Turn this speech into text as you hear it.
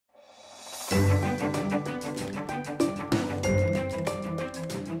Hello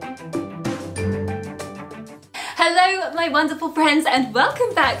my wonderful friends and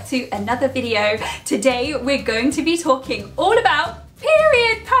welcome back to another video. Today we're going to be talking all about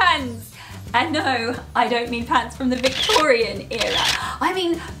period pants. And no, I don't mean pants from the Victorian era. I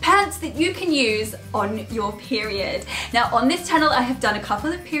mean pants that you can use on your period. Now on this channel I have done a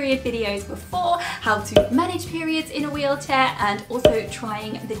couple of period videos before, how to manage periods in a wheelchair and also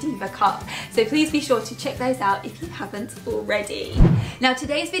trying the Diva Cup. So please be sure to check those out if you haven't already. Now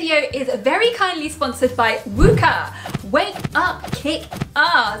today's video is very kindly sponsored by WUKA. Wake up, kick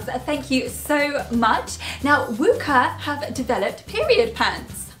ass. Thank you so much. Now WUKA have developed period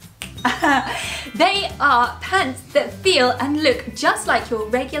pants. They are pants that feel and look just like your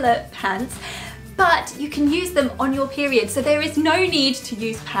regular pants, but you can use them on your period, so there is no need to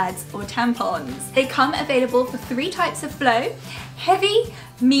use pads or tampons. They come available for 3 types of flow: heavy,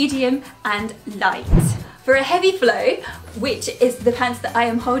 medium and light. For a heavy flow, which is the pants that I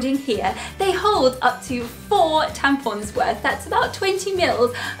am holding here, they hold up to 4 tampons worth. That's about 20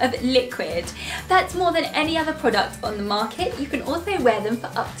 mils of liquid. That's more than any other product on the market. You can also wear them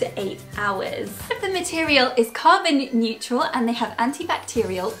for up to 8 hours. The material is carbon neutral and they have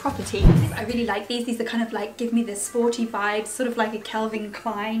antibacterial properties. I really like these. These are kind of like, give me this sporty vibe, sort of like a Calvin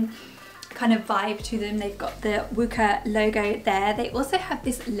Klein kind of vibe to them. They've got the WUKA logo there. They also have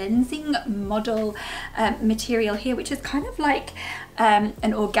this lensing model material here, which is kind of like an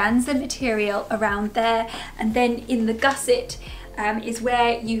organza material around there, and then in the gusset is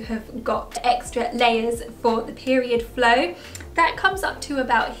where you have got extra layers for the period flow. That comes up to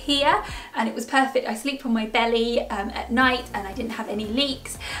about here and it was perfect. I sleep on my belly at night and I didn't have any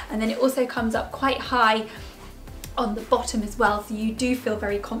leaks, and then it also comes up quite high on the bottom as well, so you do feel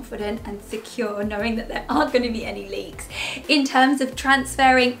very confident and secure knowing that there aren't going to be any leaks. In terms of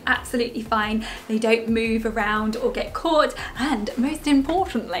transferring, absolutely fine. They don't move around or get caught, and most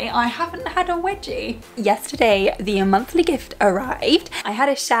importantly, I haven't had a wedgie. Yesterday the monthly gift arrived. I had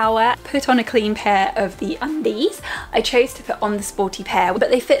a shower, put on a clean pair of the undies. I chose to put on the sporty pair,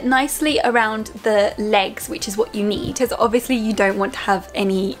 but they fit nicely around the legs, which is what you need, because obviously you don't want to have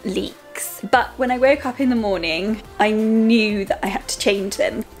any leaks. But when I woke up in the morning, I knew that I had to change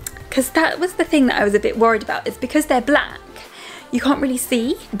them, because that was the thing that I was a bit worried about. Is because they're black, you can't really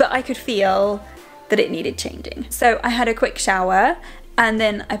see, but I could feel that it needed changing. So I had a quick shower and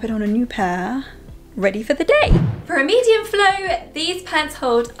then I put on a new pair, ready for the day. For a medium flow, these pants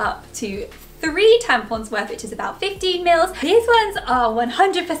hold up to 3 tampons worth, which is about 15 mils. These ones are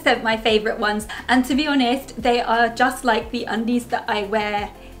 100% my favourite ones, and to be honest, they are just like the undies that I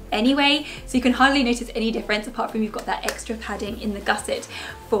wear anyway, so you can hardly notice any difference apart from you've got that extra padding in the gusset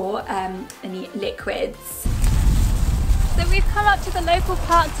for any liquids. So we've come up to the local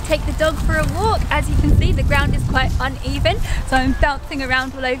park to take the dog for a walk. As you can see, the ground is quite uneven, so I'm bouncing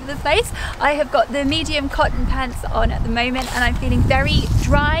around all over the place. I have got the medium cotton pants on at the moment and I'm feeling very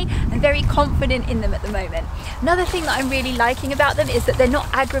dry and very confident in them at the moment. Another thing that I'm really liking about them is that they're not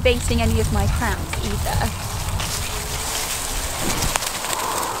aggravating any of my cramps either.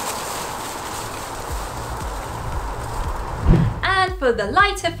 For the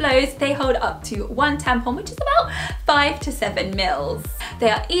lighter flows, they hold up to 1 tampon, which is about 5 to 7 mils.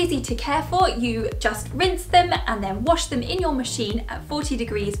 They are easy to care for. You just rinse them and then wash them in your machine at 40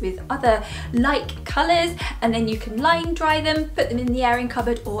 degrees with other like colours, and then you can line dry them, put them in the airing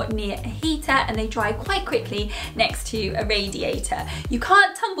cupboard or near a heater, and they dry quite quickly next to a radiator. You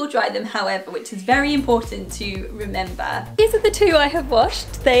can't tumble dry them, however, which is very important to remember. These are the 2 I have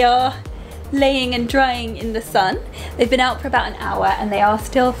washed. They are laying and drying in the sun. They've been out for about an hour and they are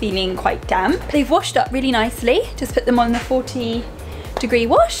still feeling quite damp. They've washed up really nicely. Just put them on the 40-degree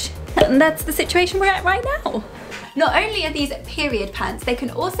wash, and that's the situation we're at right now. Not only are these period pants, they can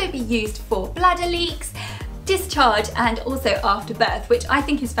also be used for bladder leaks, discharge and also after birth, which I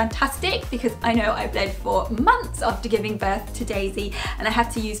think is fantastic because I know I bled for months after giving birth to Daisy and I had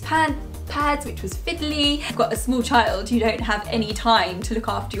to use pads, which was fiddly. You've got a small child, you don't have any time to look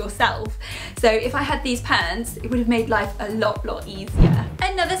after yourself. So if I had these pants, it would have made life a lot easier.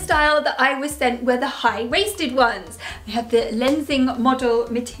 Another style that I was sent were the high-waisted ones. They have the lensing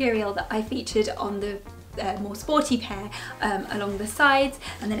model material that I featured on the more sporty pair along the sides,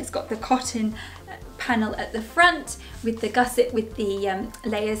 and then it's got the cotton panel at the front with the gusset with the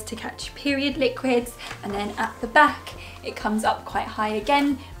layers to catch period liquids, and then at the back it comes up quite high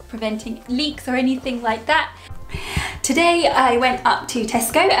again, preventing leaks or anything like that. Today I went up to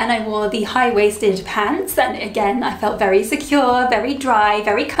Tesco and I wore the high-waisted pants, and again I felt very secure, very dry,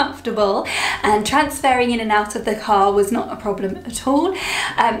 very comfortable, and transferring in and out of the car was not a problem at all.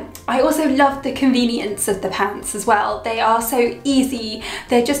 I also loved the convenience of the pants as well. They are so easy,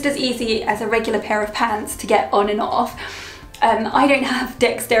 they're just as easy as a regular pair of pants to get on and off. I don't have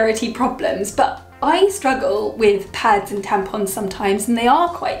dexterity problems, but I struggle with pads and tampons sometimes, and they are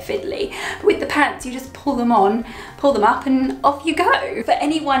quite fiddly. But with the pants, you just pull them on, pull them up, and off you go. For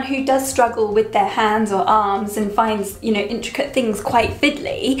anyone who does struggle with their hands or arms and finds, you know, intricate things quite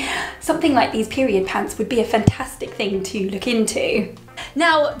fiddly, something like these period pants would be a fantastic thing to look into.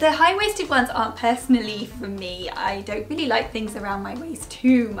 Now, the high-waisted ones aren't personally for me. I don't really like things around my waist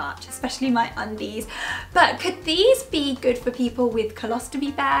too much, especially my undies. But could these be good for people with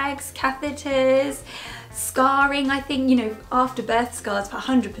colostomy bags, catheters, scarring? I think, you know, after birth scars, for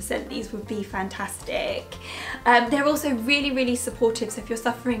 100% these would be fantastic. They're also really supportive, so if you're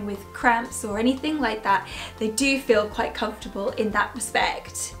suffering with cramps or anything like that, they do feel quite comfortable in that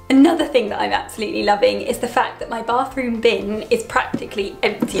respect. Another thing that I'm absolutely loving is the fact that my bathroom bin is practically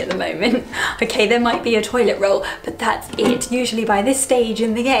empty at the moment. Okay, there might be a toilet roll, but that's it. Usually by this stage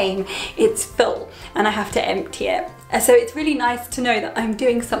in the game, it's full and I have to empty it. So it's really nice to know that I'm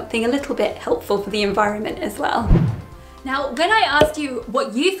doing something a little bit helpful for the environment as well. Now, when I asked you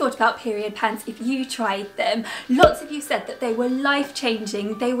what you thought about period pants if you tried them, lots of you said that they were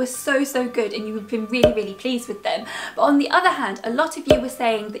life-changing, they were so good, and you've been really pleased with them. But on the other hand, a lot of you were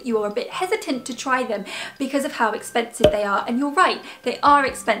saying that you are a bit hesitant to try them because of how expensive they are, and you're right, they are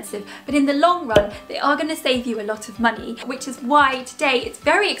expensive, but in the long run, they are going to save you a lot of money, which is why today it's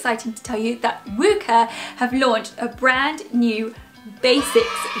very exciting to tell you that WUKA have launched a brand new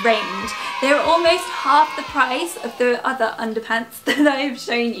Basics range. They're almost half the price of the other underpants that I've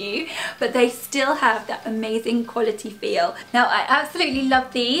shown you, but they still have that amazing quality feel. Now, I absolutely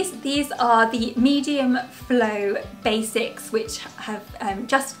love these. These are the medium flow basics, which have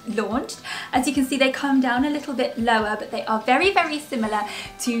just launched. As you can see, they come down a little bit lower, but they are very similar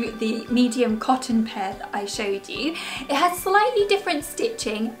to the medium cotton pair that I showed you. It has slightly different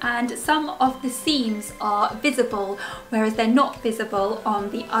stitching, and some of the seams are visible, whereas they're not visible on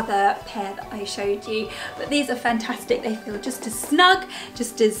the other pair that I showed you. But these are fantastic. They feel just as snug,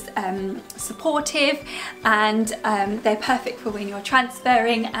 just as supportive, and they're perfect for when you're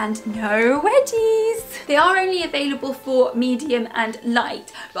transferring, and no wedgies. They are only available for medium and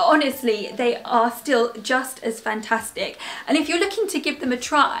light, but honestly they are still just as fantastic. And if you're looking to give them a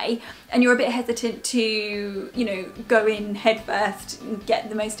try and you're a bit hesitant to, you know, go in head first and get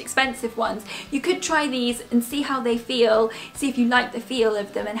the most expensive ones, you could try these and see how they feel, see if you like the feel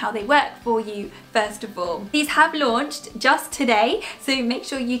of them and how they work for you first of all. These have launched just today, so make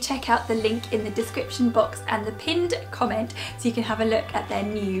sure you check out the link in the description box and the pinned comment so you can have a look at their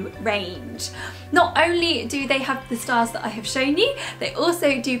new range. Not only do they have the styles that I have shown you, they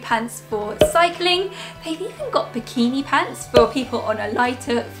also do pants for cycling. They've even got bikini pants for people on a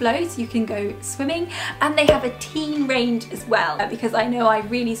lighter flow, so you can go swimming, and they have a teen range as well, because I know I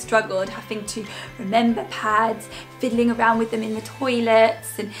really struggled having to remember pads, fiddling around with them in the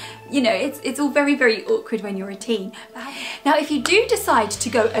toilets, and you know, it's all very awkward when you're a teen. Now, if you do decide to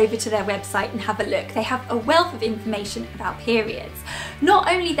go over to their website and have a look, they have a wealth of information about periods. Not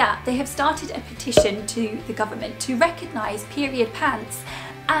only that, they have started a petition to the government to recognise period pants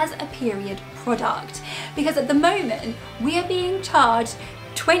as a period product, because at the moment we are being charged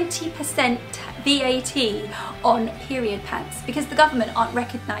 20% VAT on period pants because the government aren't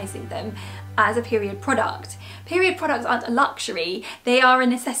recognising them as a period product. Period products aren't a luxury, they are a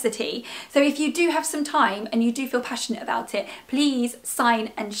necessity. So if you do have some time and you do feel passionate about it, please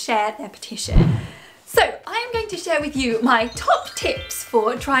sign and share their petition. So I am going to share with you my top tips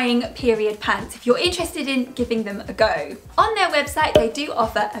for trying period pants if you're interested in giving them a go. On their website they do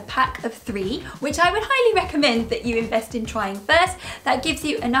offer a pack of 3, which I would highly recommend that you invest in trying first. That gives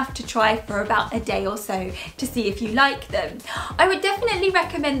you enough to try for about a day or so to see if you like them. I would definitely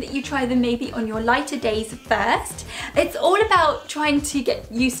recommend that you try them maybe on your lighter days first. It's all about trying to get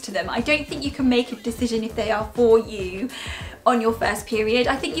used to them. I don't think you can make a decision if they are for you on your first period.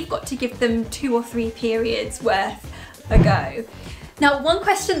 I think you've got to give them 2 or 3 periods worth a go. Now, one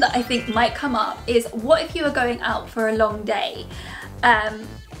question that I think might come up is, what if you are going out for a long day?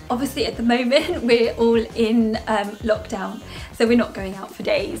 Obviously at the moment we're all in lockdown, so we're not going out for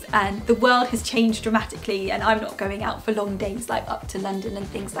days, and the world has changed dramatically, and I'm not going out for long days like up to London and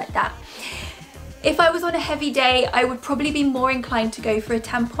things like that. If I was on a heavy day, I would probably be more inclined to go for a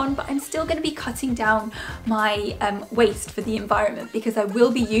tampon, but I'm still going to be cutting down my waste for the environment because I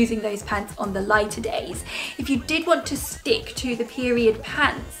will be using those pants on the lighter days. If you did want to stick to the period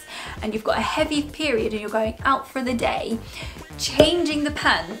pants and you've got a heavy period and you're going out for the day, changing the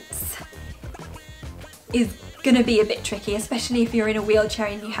pants is going to be a bit tricky, especially if you're in a wheelchair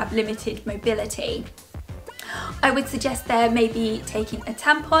and you have limited mobility. I would suggest there maybe taking a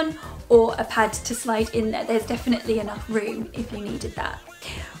tampon or a pad to slide in there. There's definitely enough room if you needed that.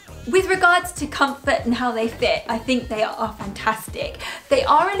 With regards to comfort and how they fit, I think they are fantastic. They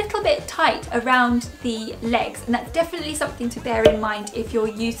are a little bit tight around the legs, and that's definitely something to bear in mind if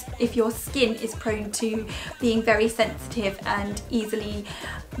your skin is prone to being very sensitive and easily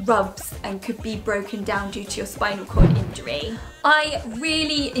rubs and could be broken down due to your spinal cord injury. I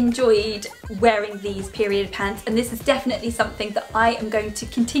really enjoyed wearing these period pants, and this is definitely something that I am going to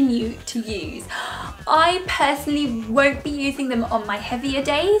continue to use. I personally won't be using them on my heavier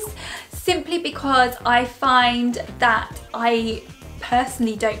days, simply because I find that I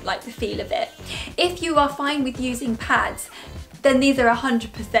personally don't like the feel of it. If you are fine with using pads, then these are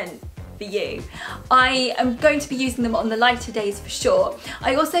 100% for you. I am going to be using them on the lighter days for sure.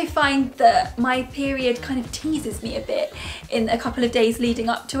 I also find that my period kind of teases me a bit in a couple of days leading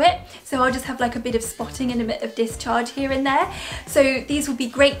up to it, so I'll just have like a bit of spotting and a bit of discharge here and there. So these will be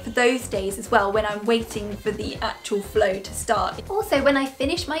great for those days as well when I'm waiting for the actual flow to start. Also, when I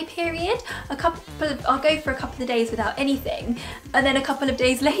finish my period, I'll go for a couple of days without anything, and then a couple of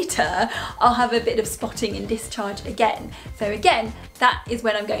days later I'll have a bit of spotting and discharge again. So again, that is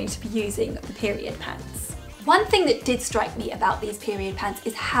when I'm going to be using the period pants. One thing that did strike me about these period pants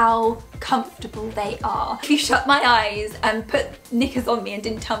is how comfortable they are. If you shut my eyes and put knickers on me and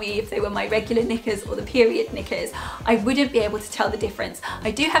didn't tell me if they were my regular knickers or the period knickers, I wouldn't be able to tell the difference.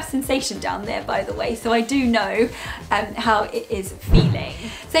 I do have sensation down there, by the way, so I do know how it is feeling.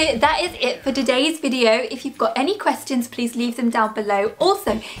 So that is it for today's video. If you've got any questions, please leave them down below.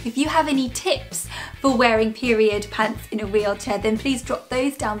 Also, if you have any tips for wearing period pants in a wheelchair, then please drop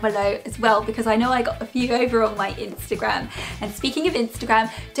those down below as well, because I know I got a few over on my Instagram. And speaking of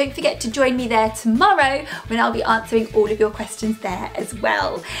Instagram, don't forget to join me there tomorrow when I'll be answering all of your questions there as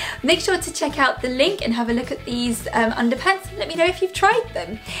well. Make sure to check out the link and have a look at these underpants and let me know if you've tried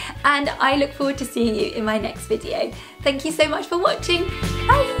them. And I look forward to seeing you in my next video. Thank you so much for watching.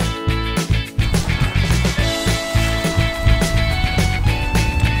 Bye!